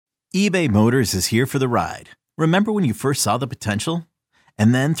eBay Motors is here for the ride. Remember when you first saw the potential?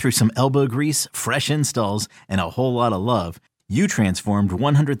 And then through some elbow grease, fresh installs, and a whole lot of love, you transformed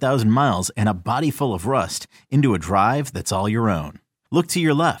 100,000 miles and a body full of rust into a drive that's all your own. Look to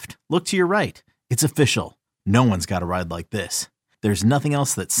your left. Look to your right. It's official. No one's got a ride like this. There's nothing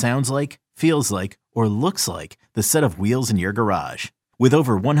else that sounds like, feels like, or looks like the set of wheels in your garage. With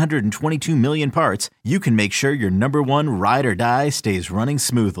over 122 million parts, you can make sure your number one ride or die stays running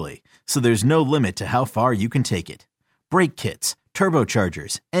smoothly. So there's no limit to how far you can take it. Brake kits,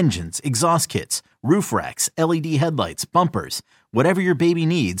 turbochargers, engines, exhaust kits, roof racks, LED headlights, bumpers, whatever your baby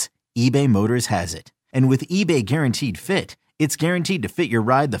needs, eBay Motors has it. And with eBay Guaranteed Fit, it's guaranteed to fit your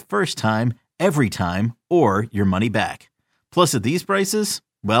ride the first time, every time, or your money back. Plus at these prices,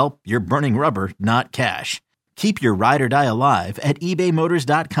 well, you're burning rubber, not cash. Keep your ride or die alive at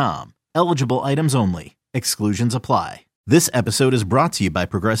ebaymotors.com. Eligible items only. Exclusions apply. This episode is brought to you by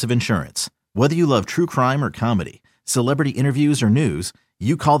Progressive Insurance. Whether you love true crime or comedy, celebrity interviews or news,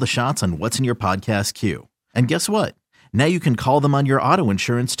 you call the shots on what's in your podcast queue. And guess what? Now you can call them on your auto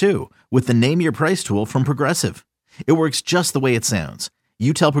insurance too with the Name Your Price tool from Progressive. It works just the way it sounds.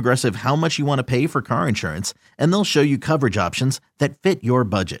 You tell Progressive how much you want to pay for car insurance, and they'll show you coverage options that fit your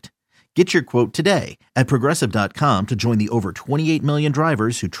budget. Get your quote today at Progressive.com to join the over 28 million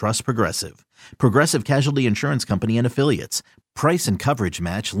drivers who trust Progressive. Progressive Casualty Insurance Company and Affiliates. Price and coverage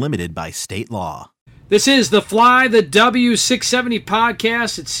match limited by state law. This is the Fly the W670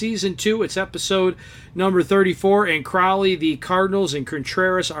 podcast. It's season 2. It's episode number 34. And Crowley, the Cardinals, and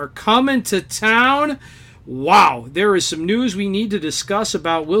Contreras are coming to town. Wow, there is some news we need to discuss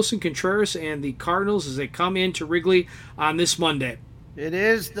about Wilson Contreras and the Cardinals as they come into Wrigley on this Monday. It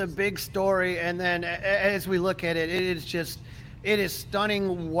is the big story, and then as we look at it, it is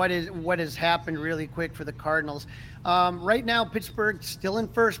stunning what has happened really quick for the Cardinals. Right now, Pittsburgh still in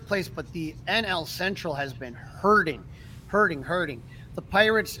first place, but the NL Central has been hurting. The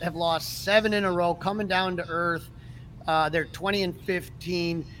Pirates have lost 7 in a row, coming down to earth. They're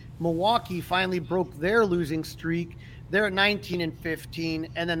 20-15. Milwaukee finally broke their losing streak. They're at 19-15,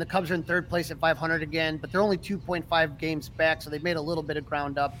 and then the Cubs are in third place at 500 again, but they're only 2.5 games back, so they've made a little bit of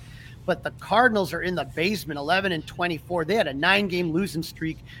ground up. But the Cardinals are in the basement, 11-24. They had a 9-game losing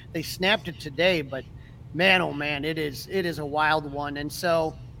streak. They snapped it today, but man, oh man, it is a wild one. And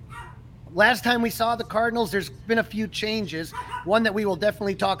so last time we saw the Cardinals, there's been a few changes, one that we will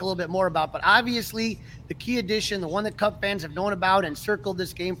definitely talk a little bit more about. But obviously, the key addition, the one that Cub fans have known about and circled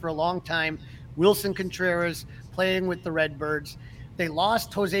this game for a long time, Wilson Contreras playing with the Redbirds. They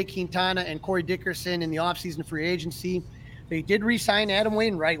lost Jose Quintana and Corey Dickerson in the offseason free agency. They did re-sign Adam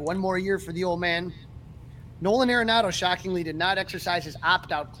Wainwright, one more year for the old man. Nolan Arenado, shockingly, did not exercise his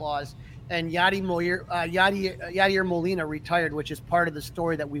opt-out clause, and Yadier Molina retired, which is part of the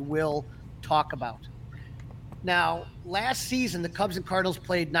story that we will talk about. Now, last season, the Cubs and Cardinals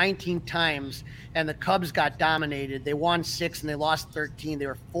played 19 times, and the Cubs got dominated. They won 6 and they lost 13. They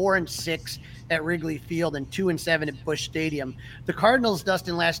were 4-6 at Wrigley Field and 2-7 at Busch Stadium. The Cardinals,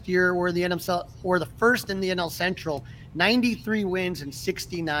 Dustin, last year were the first in the NL Central, 93 wins and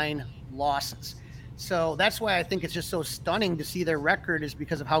 69 losses. So that's why I think it's just so stunning to see their record, is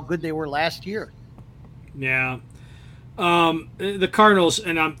because of how good they were last year. Yeah. The Cardinals,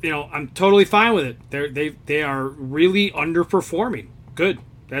 and I'm totally fine with it. They are really underperforming. Good.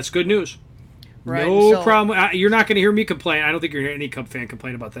 That's good news. Right. No problem. You're not going to hear me complain. I don't think you're going to hear any Cub fan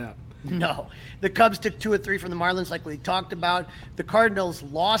complain about that. No. The Cubs took 2 of 3 from the Marlins, like we talked about. The Cardinals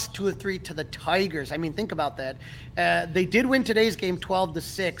lost 2 of 3 to the Tigers. I mean, think about that. They did win today's game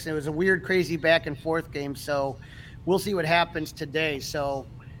 12-6. It was a weird, crazy back and forth game. So we'll see what happens today. So,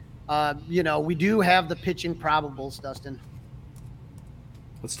 we do have the pitching probables, Dustin.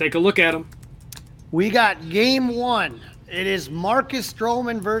 Let's take a look at them. We got game 1. It is Marcus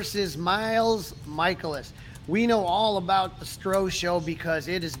Stroman versus Miles Mikolas. We know all about the Stro show because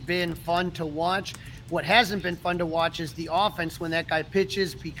it has been fun to watch. What hasn't been fun to watch is the offense when that guy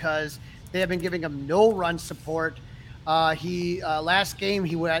pitches, because they have been giving him no run support. Last game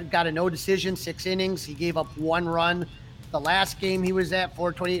he got a no decision, 6 innings. He gave up 1 run. The last game he was at,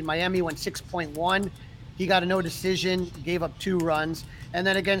 428 in Miami, went 6.1. He got a no decision, gave up 2 runs. And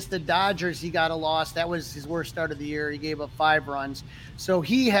then against the Dodgers, he got a loss. That was his worst start of the year. He gave up 5 runs. So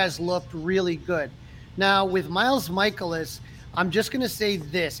he has looked really good. Now, with Miles Mikolas, I'm just going to say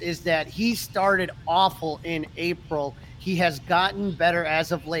this, is that he started awful in April. He has gotten better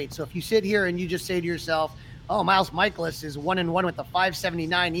as of late. So if you sit here and you just say to yourself, oh, Miles Mikolas is 1-1 with a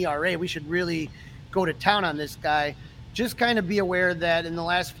 5.79 ERA, we should really go to town on this guy. Just kind of be aware that in the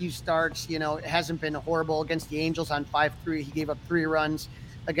last few starts, it hasn't been horrible. Against the Angels on 5-3, he gave up 3 runs.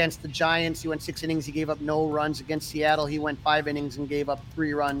 Against the Giants, he went 6 innings. He gave up no runs. Against Seattle, he went 5 innings and gave up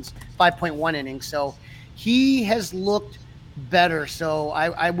 3 runs, 5.1 innings. So he has looked better. So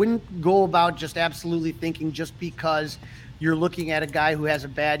I wouldn't go about just absolutely thinking just because you're looking at a guy who has a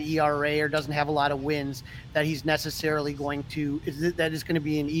bad ERA or doesn't have a lot of wins that he's necessarily going to – that is going to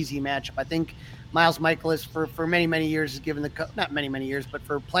be an easy matchup. I think Miles Michaelis for many, many years has given the – not many, many years, but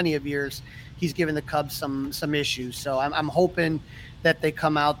for plenty of years, he's given the Cubs some issues. So I'm hoping that they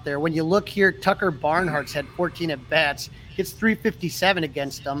come out there. When you look here, Tucker Barnhart's had 14 at-bats. It's 357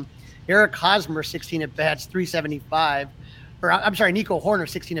 against them. Eric Hosmer, 16 at-bats, 375. Or I'm sorry, Nico Horner,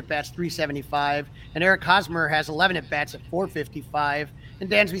 16 at-bats, 375. And Eric Hosmer has 11 at-bats at 455. And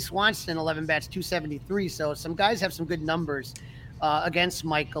Dansby Swanson, 11 bats, 273. So some guys have some good numbers against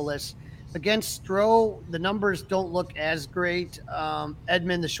Michaelis. Against Stroh, the numbers don't look as great.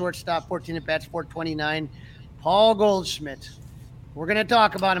 Edmund, the shortstop, 14 at-bats, 429. Paul Goldschmidt, we're going to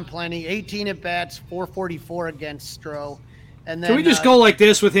talk about him plenty. 18 at-bats, 444 against Stroh. And then, can we just go like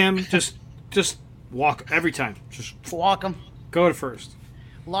this with him? Just walk every time. Just walk him. Go to first.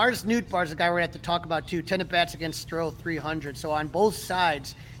 Lars Nootbaar is the guy we're going to have to talk about too. 10 at-bats against Stroh, 300. So on both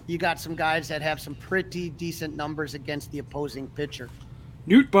sides, you got some guys that have some pretty decent numbers against the opposing pitcher.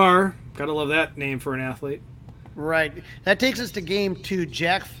 Nootbaar, gotta love that name for an athlete. Right. That takes us to game 2,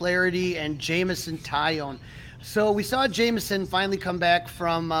 Jack Flaherty and Jameson Taillon. So we saw Jameson finally come back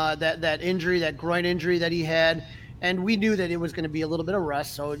from that injury, that groin injury that he had. And we knew that it was going to be a little bit of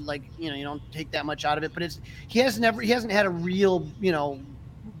rust, so you don't take that much out of it. But he hasn't had a real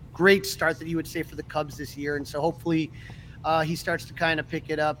great start that you would say for the Cubs this year, and so hopefully he starts to kind of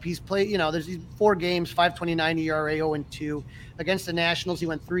pick it up. He's played, there's 4 games, 5.29 ERA, 0-2 against the Nationals. He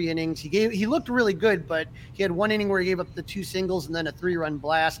went 3 innings. He looked really good, but he had 1 inning where he gave up the 2 singles and then a 3-run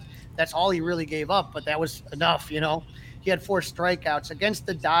blast. That's all he really gave up, but that was enough, He had 4 strikeouts against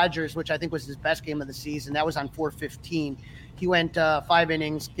the Dodgers, which I think was his best game of the season. That was on 415. He went 5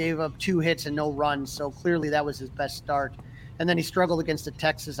 innings, gave up 2 hits and no runs. So clearly that was his best start. And then he struggled against the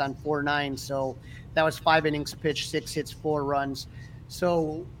Texas on 4-9. So that was 5 innings pitched, 6 hits, 4 runs.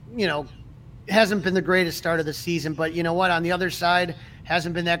 So, it hasn't been the greatest start of the season. But you know what? On the other side,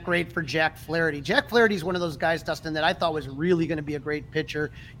 hasn't been that great for Jack Flaherty. Jack Flaherty is one of those guys, Dustin, that I thought was really going to be a great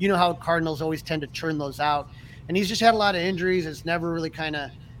pitcher. You know how Cardinals always tend to churn those out. And he's just had a lot of injuries. It's never really kind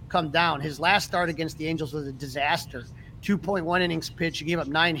of come down. His last start against the Angels was a disaster. 2.1 innings pitched. He gave up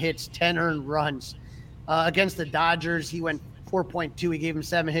 9 hits, 10 earned runs. Against the Dodgers, he went 4.2. He gave him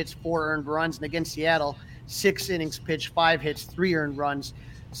 7 hits, 4 earned runs. And against Seattle, 6 innings pitched, 5 hits, 3 earned runs.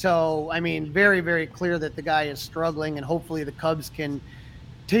 So, very, very clear that the guy is struggling, and hopefully the Cubs can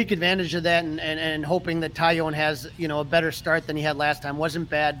take advantage of that and hoping that Taillon has, a better start than he had last time. Wasn't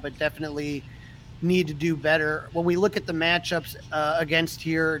bad, but definitely need to do better. When we look at the matchups against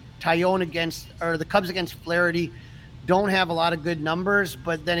here, the Cubs against Flaherty don't have a lot of good numbers,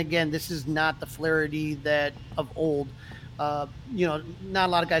 but then again, this is not the Flaherty that of old. Not a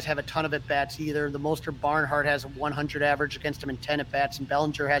lot of guys have a ton of at-bats either. The Moster Barnhart has a 100 average against him in 10 at-bats, and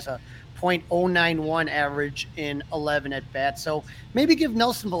Bellinger has a .091 average in 11 at-bats. So maybe give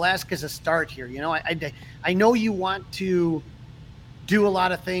Nelson Velasquez a start here. I know you want to do a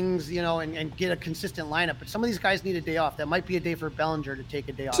lot of things, and get a consistent lineup, but some of these guys need a day off. That might be a day for Bellinger to take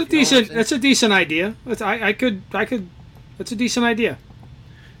a day off. That's a decent idea. That's a decent idea.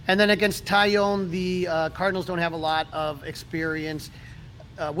 And then against Taillon, the Cardinals don't have a lot of experience.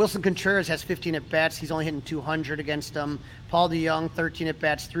 Wilson Contreras has 15 at-bats. He's only hitting 200 against them. Paul DeJong, 13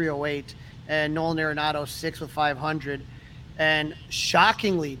 at-bats, 308. And Nolan Arenado, 6 with 500. And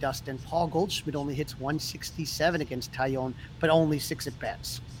shockingly, Dustin, Paul Goldschmidt only hits 167 against Taillon, but only 6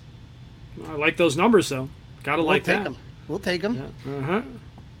 at-bats. I like those numbers, though. We'll take them. Yeah. Uh-huh.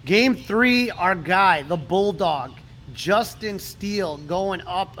 Game 3, our guy, the Bulldog, Justin Steele, going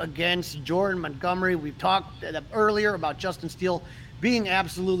up against Jordan Montgomery. We've talked earlier about Justin Steele being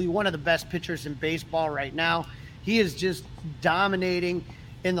absolutely one of the best pitchers in baseball right now. He is just dominating.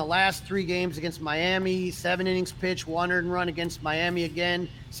 In the last 3 games against Miami, 7 innings pitched, 1 earned run against Miami again,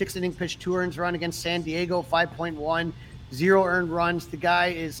 6 innings pitched, 2 earned run against San Diego, 5.1, 0 earned runs. The guy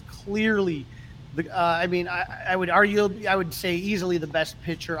is clearly, I would say easily the best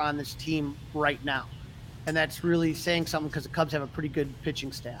pitcher on this team right now. And that's really saying something because the Cubs have a pretty good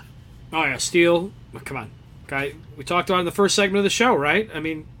pitching staff. Oh, yeah, Steele. Come on. Guy, we talked about it in the first segment of the show, right?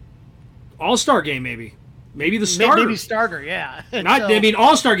 All-star game maybe. Maybe the starter. Maybe starter, yeah.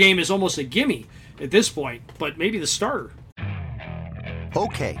 All-star game is almost a gimme at this point, but maybe the starter.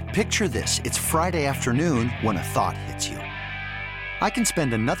 Okay, picture this. It's Friday afternoon when a thought hits you. I can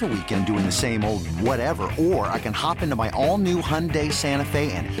spend another weekend doing the same old whatever, or I can hop into my all-new Hyundai Santa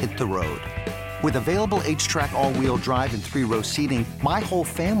Fe and hit the road. With available H-Track all-wheel drive and 3-row seating, my whole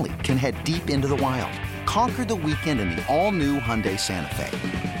family can head deep into the wild. Conquer the weekend in the all-new Hyundai Santa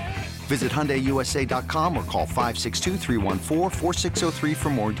Fe. Visit HyundaiUSA.com or call 562-314-4603 for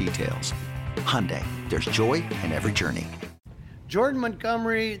more details. Hyundai, there's joy in every journey. Jordan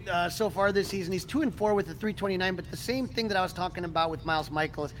Montgomery, so far this season, he's 2-4 with the 329, but the same thing that I was talking about with Miles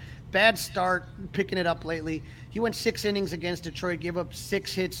Michaelis. Bad start, picking it up lately. He went 6 innings against Detroit, gave up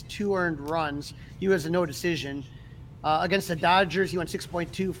 6 hits, 2 earned runs. He was a no decision. Against the Dodgers, he went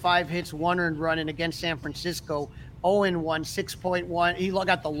 6.2, 5 hits, 1 earned run, and against San Francisco, 0-1, 6.1. He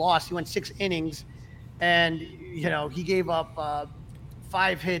got the loss. He went 6 innings, and he gave up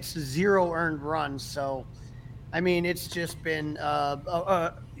 5 hits, 0 earned runs. So, I mean, it's just been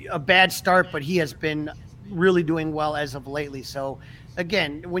a bad start, but he has been really doing well as of lately. So,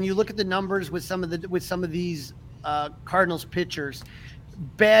 again, when you look at the numbers with some of these Cardinals pitchers,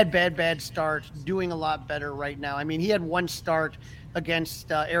 bad start, doing a lot better right now. I mean, he had 1 start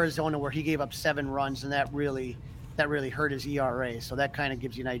against Arizona where he gave up 7 runs, and that really hurt his ERA. So that kind of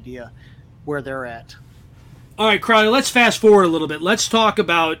gives you an idea where they're at. All right, Crowley, let's fast forward a little bit. Let's talk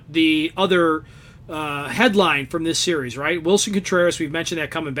about the other headline from this series, right? Wilson Contreras, we've mentioned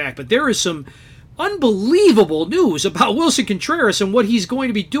that coming back, but there is some unbelievable news about Wilson Contreras and what he's going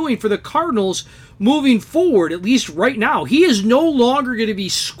to be doing for the Cardinals moving forward, at least right now. He is no longer going to be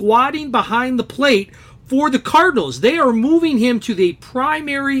squatting behind the plate for the Cardinals. They are moving him to the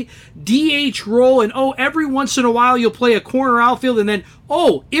primary DH role, and every once in a while you'll play a corner outfield, and then,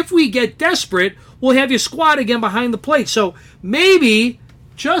 if we get desperate, we'll have you squat again behind the plate. So maybe,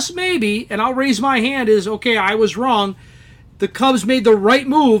 just maybe, and I'll raise my hand as, okay, I was wrong, the Cubs made the right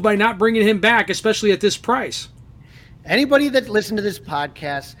move by not bringing him back, especially at this price. Anybody that listened to this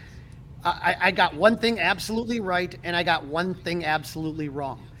podcast, I got one thing absolutely right, and I got one thing absolutely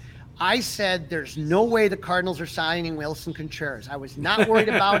wrong. I said there's no way the Cardinals are signing Wilson Contreras. I was not worried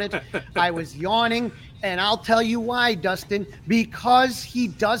about it. I was yawning, and I'll tell you why, Dustin, because he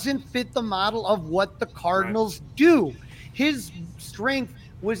doesn't fit the model of what the Cardinals do. His strength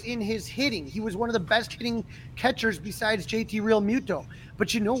was in his hitting. He was one of the best hitting catchers besides JT Realmuto.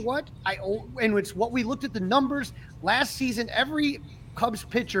 But you know what? And it's what we looked at the numbers last season. Every Cubs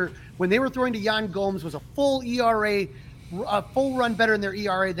pitcher, when they were throwing to Yan Gomes, was a full ERA, a full run better in their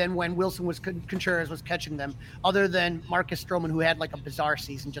ERA than when Contreras was catching them, other than Marcus Stroman, who had like a bizarre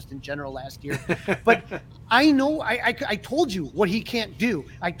season just in general last year. But I know I told you what he can't do.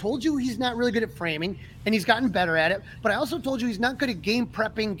 I told you he's not really good at framing, and he's gotten better at it. But I also told you he's not good at game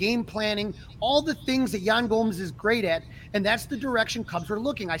prepping, game planning, all the things that Yan Gomes is great at. And that's the direction Cubs were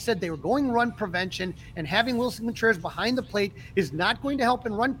looking. I said they were going run prevention, and having Wilson Contreras behind the plate is not going to help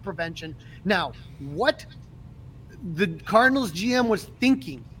in run prevention. Now, what the Cardinals GM was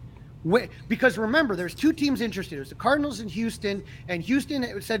thinking, because remember, there's 2 teams interested. It was the Cardinals and Houston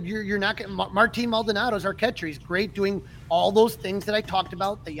said, you're not getting Martin Maldonado's our catcher. He's great doing all those things that I talked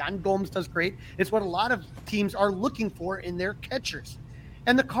about. The Yan Gomes does great. It's what a lot of teams are looking for in their catchers.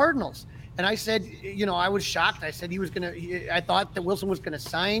 And the Cardinals. And I said, I was shocked. I said I thought that Wilson was going to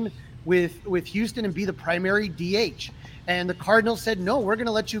sign with Houston and be the primary DH. And the Cardinals said, no, we're going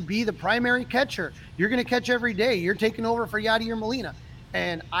to let you be the primary catcher. You're going to catch every day. You're taking over for Yadier Molina.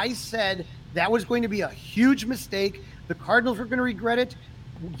 And I said that was going to be a huge mistake. The Cardinals were going to regret it.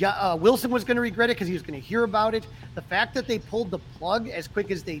 Wilson was going to regret it because he was going to hear about it. The fact that they pulled the plug as quick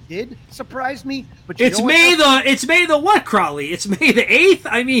as they did surprised me. But it's May the what, Crowley? It's May the 8th?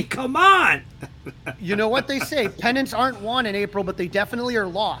 I mean, come on. You know what they say? Pennants aren't won in April, but they definitely are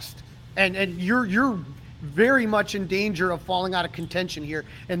lost. And you're very much in danger of falling out of contention here.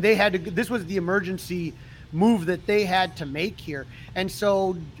 And this was the emergency move that they had to make here. And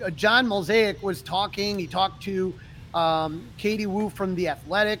so John Mosaic was talking. He talked to Katie Wu from The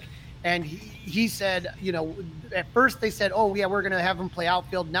Athletic, and he said, at first they said, we're going to have him play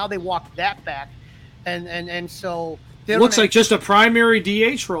outfield. Now they walked that back. And so it looks like just a primary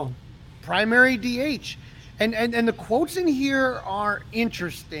DH role. Primary DH. And the quotes in here are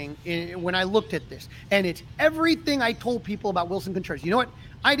interesting when I looked at this. And it's everything I told people about Wilson Contreras. You know what?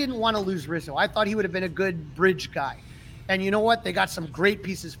 I didn't want to lose Rizzo. I thought he would have been a good bridge guy. And you know what? They got some great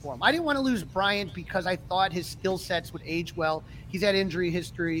pieces for him. I didn't want to lose Bryant because I thought his skill sets would age well. He's had injury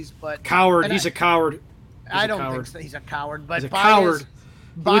histories, but coward. He's a coward. I don't think so. He's a coward. But he's a coward.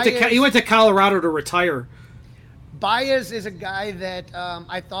 He went to Colorado to retire. Baez is a guy that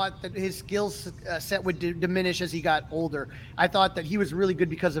I thought that his skills set would diminish as he got older. I thought that he was really good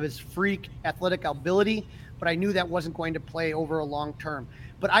because of his freak athletic ability, but I knew that wasn't going to play over a long term.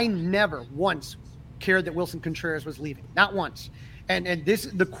 But I never once cared that Wilson Contreras was leaving, not once. And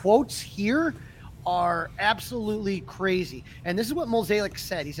the quotes here are absolutely crazy. And this is what Mozeliak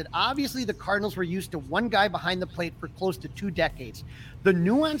said. He said, obviously the Cardinals were used to one guy behind the plate for close to 2 decades. The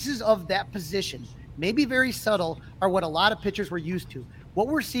nuances of that position, maybe very subtle, are what a lot of pitchers were used to. What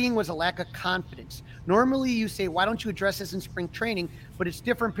we're seeing was a lack of confidence. Normally you say, why don't you address this in spring training? But it's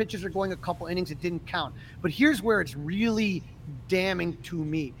different. Pitchers are going a couple innings. It didn't count. But here's where it's really damning to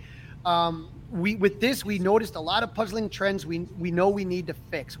me. We noticed a lot of puzzling trends we know we need to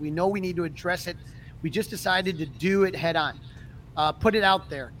fix. We know we need to address it. We just decided to do it head on. Put it out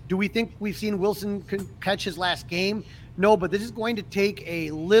there. Do we think we've seen Wilson catch his last game? No, but this is going to take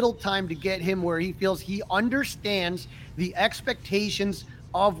a little time to get him where he feels he understands the expectations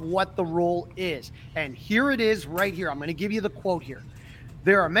of what the role is. And here it is right here. I'm going to give you the quote here.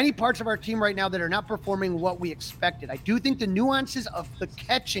 There are many parts of our team right now that are not performing what we expected. I do think the nuances of the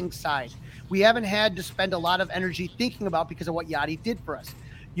catching side, we haven't had to spend a lot of energy thinking about because of what Yadi did for us.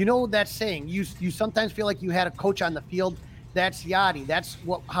 You know that saying, you sometimes feel like you had a coach on the field. That's Yadi. That's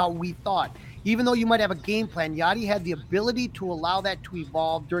how we thought. Even though you might have a game plan, Yadi had the ability to allow that to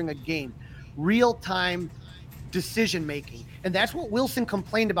evolve during a game. Real-time decision-making. And that's what Wilson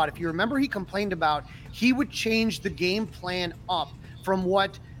complained about. If you remember, he complained about he would change the game plan up from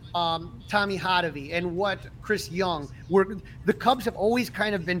what Tommy Hotovy and what Chris Young were. The Cubs have always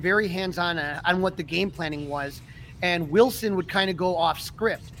kind of been very hands-on on what the game planning was, and Wilson would kind of go off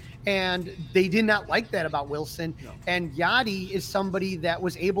script. And they did not like that about Wilson. No. And Yadi is somebody that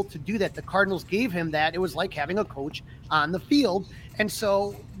was able to do that. The Cardinals gave him that. It was like having a coach on the field. And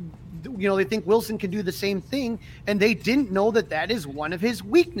so, they think Wilson can do the same thing. And they didn't know that is one of his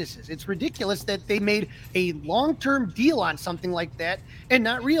weaknesses. It's ridiculous that they made a long-term deal on something like that and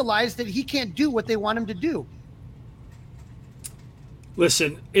not realize that he can't do what they want him to do.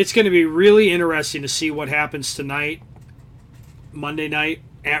 Listen, it's going to be really interesting to see what happens tonight, Monday night,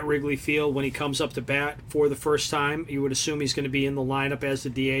 at Wrigley Field when he comes up to bat for the first time. You would assume he's going to be in the lineup as the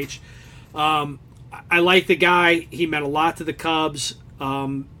DH. I like the guy. He meant a lot to the Cubs.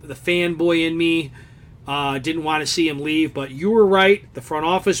 The fanboy in me didn't want to see him leave, but you were right. The front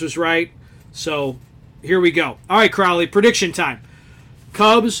office was right. So here we go. All right, Crowley, prediction time.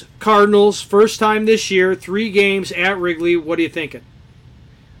 Cubs, Cardinals, first time this year, 3 games at Wrigley. What are you thinking?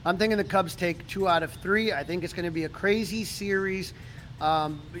 I'm thinking the Cubs take 2 out of 3. I think it's going to be a crazy series.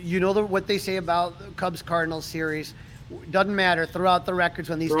 What they say about the Cubs-Cardinals series. Doesn't matter. Throw out the records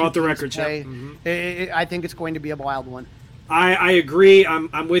when these two teams play. Yep. Mm-hmm. I think it's going to be a wild one. I agree.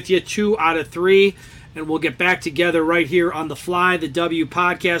 I'm with you. 2 out of 3. And we'll get back together right here on the Fly the W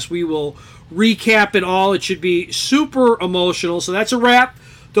podcast. We will recap it all. It should be super emotional. So that's a wrap.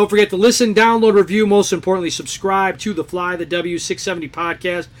 Don't forget to listen, download, review, most importantly, subscribe to the Fly the W 670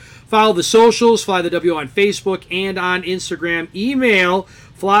 podcast. Follow the socials, Fly the W on Facebook and on Instagram. Email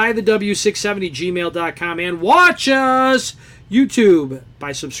flythew670gmail.com and watch us YouTube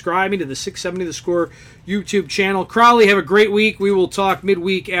by subscribing to the 670 The Score YouTube channel. Crowley, have a great week. We will talk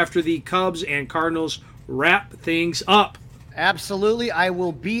midweek after the Cubs and Cardinals wrap things up. Absolutely. I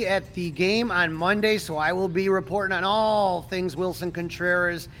will be at the game on Monday, so I will be reporting on all things Wilson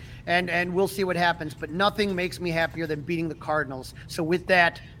Contreras, and we'll see what happens. But nothing makes me happier than beating the Cardinals. So with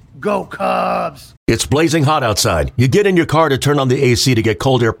that, go Cubs! It's blazing hot outside. You get in your car to turn on the AC to get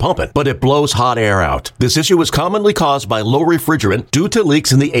cold air pumping, but it blows hot air out. This issue is commonly caused by low refrigerant due to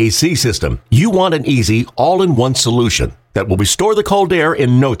leaks in the AC system. You want an easy, all-in-one solution that will restore the cold air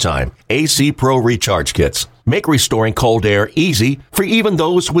in no time. AC Pro Recharge Kits make restoring cold air easy for even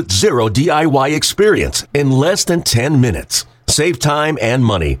those with zero DIY experience in less than 10 minutes. Save time and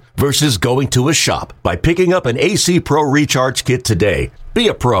money versus going to a shop by picking up an AC Pro Recharge Kit today. Be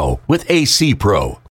a pro with AC Pro.